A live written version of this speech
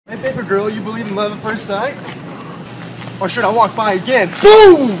Hey, paper girl, you believe in love at first sight? Or should I walk by again?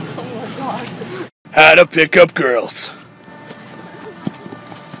 Boom! Oh my gosh. How to pick up girls.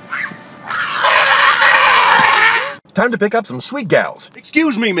 Time to pick up some sweet gals.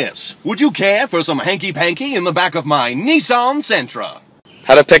 Excuse me, miss. Would you care for some hanky-panky in the back of my Nissan Sentra?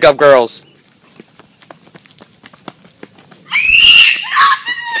 How to pick up girls.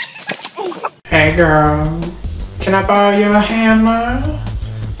 Hey girl, can I borrow your hammer?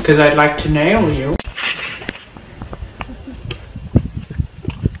 Cause I'd like to nail you.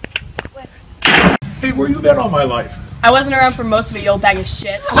 Hey, where you been all my life? I wasn't around for most of it, you old bag of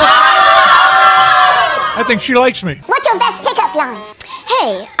shit. I think she likes me. What's your best pickup line?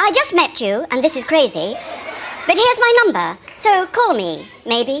 Hey, I just met you, and this is crazy. But here's my number, so call me,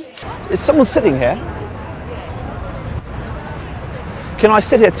 maybe. Is someone sitting here? Can I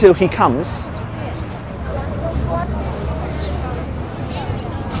sit here till he comes?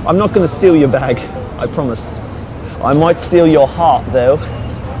 I'm not going to steal your bag, I promise. I might steal your heart, though.